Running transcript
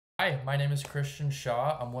Hi, my name is Christian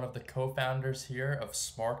Shaw. I'm one of the co-founders here of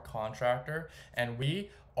Smart Contractor, and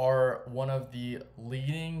we are one of the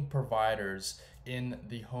leading providers in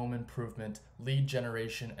the home improvement lead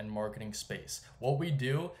generation and marketing space. What we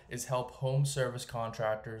do is help home service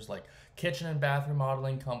contractors like kitchen and bathroom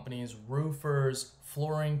remodeling companies, roofers,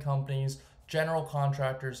 flooring companies, general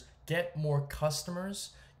contractors get more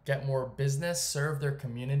customers, get more business, serve their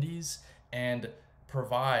communities, and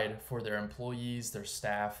provide for their employees, their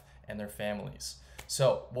staff, and their families.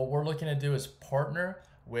 So what we're looking to do is partner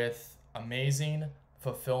with amazing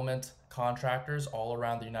fulfillment contractors all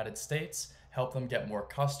around the United States, help them get more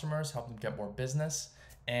customers, help them get more business,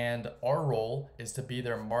 and our role is to be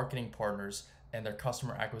their marketing partners and their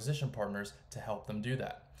customer acquisition partners to help them do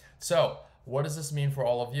that. So what does this mean for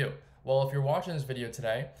all of you? Well, if you're watching this video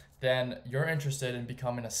today, then you're interested in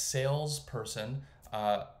becoming a salesperson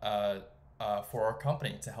for our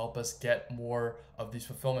company to help us get more of these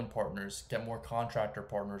fulfillment partners, get more contractor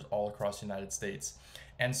partners all across the United States.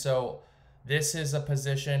 And so this is a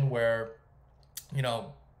position where,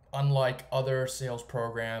 unlike other sales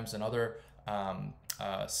programs and other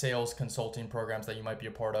sales consulting programs that you might be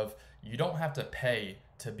a part of, you don't have to pay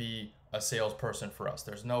to be a salesperson for us.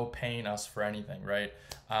 There's no paying us for anything, right?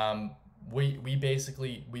 We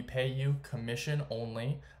basically pay you commission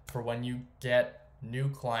only for when you get new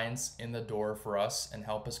clients in the door for us and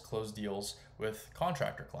help us close deals with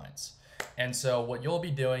contractor clients. And so what you'll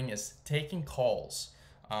be doing is taking calls,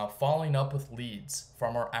 following up with leads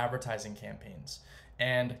from our advertising campaigns,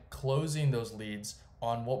 and closing those leads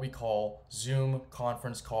on what we call Zoom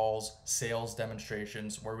conference calls, sales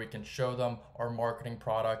demonstrations, where we can show them our marketing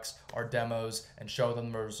products, our demos, and show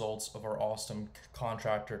them the results of our awesome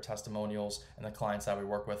contractor testimonials and the clients that we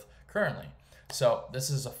work with currently. So this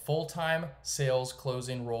is a full-time sales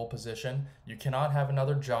closing role position. You cannot have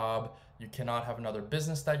another job. You cannot have another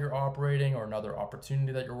business that you're operating or another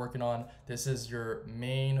opportunity that you're working on. This is your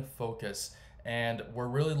main focus. And we're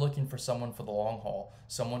really looking for someone for the long haul,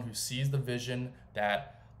 someone who sees the vision,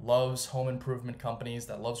 that loves home improvement companies,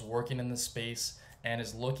 that loves working in this space, and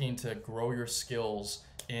is looking to grow your skills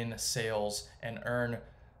in sales and earn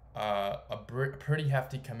a pretty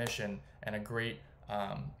hefty commission and a great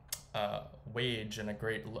wage and a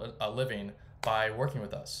great living by working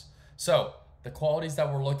with us. So the qualities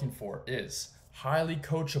that we're looking for is highly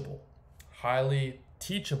coachable, highly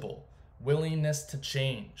teachable, willingness to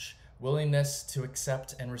change, willingness to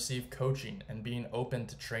accept and receive coaching, and being open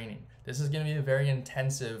to training. This is going to be a very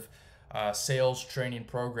intensive sales training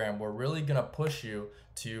program. We're really going to push you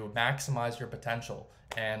to maximize your potential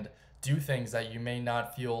and do things that you may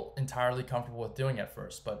not feel entirely comfortable with doing at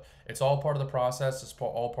first, but it's all part of the process. It's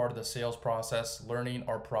all part of the sales process, learning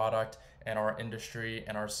our product and our industry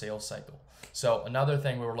and our sales cycle. So another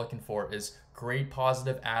thing we were looking for is great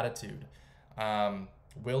positive attitude,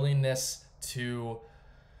 willingness to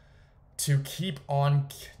keep on,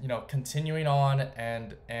 continuing on,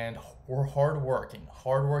 and we're hardworking.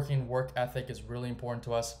 Hardworking work ethic is really important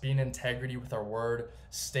to us. Being integrity with our word,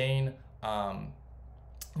 staying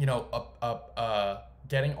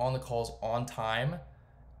getting on the calls on time,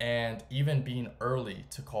 and even being early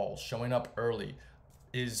to calls, showing up early,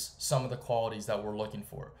 is some of the qualities that we're looking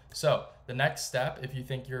for. So the next step, if you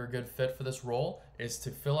think you're a good fit for this role, is to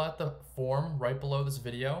fill out the form right below this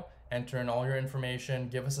video, enter in all your information,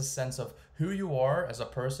 give us a sense of who you are as a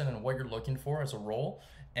person and what you're looking for as a role.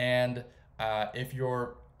 And if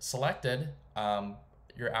you're selected,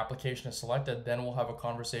 your application is selected, then we'll have a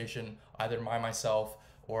conversation, either myself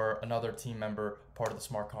or another team member, part of the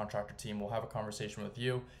Smart Contractor team. We'll have a conversation with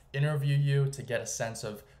you, interview you to get a sense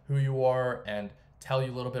of who you are and tell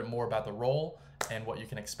you a little bit more about the role and what you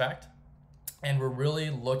can expect. And we're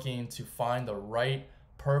really looking to find the right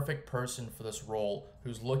perfect person for this role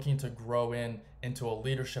who's looking to grow into a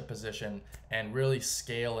leadership position and really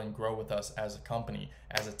scale and grow with us as a company,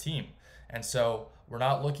 as a team. And so we're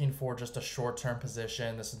not looking for just a short-term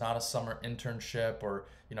position. This is not a summer internship or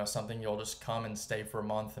something you'll just come and stay for a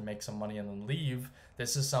month and make some money and then leave.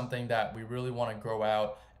 This is something that we really want to grow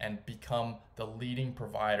out and become the leading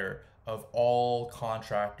provider of all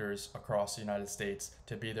contractors across the United States,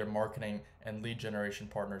 to be their marketing and lead generation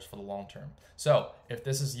partners for the long term. So if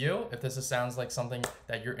this is you, if this sounds like something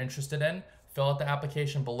that you're interested in, fill out the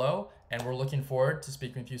application below, and we're looking forward to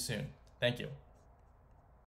speaking with you soon. Thank you.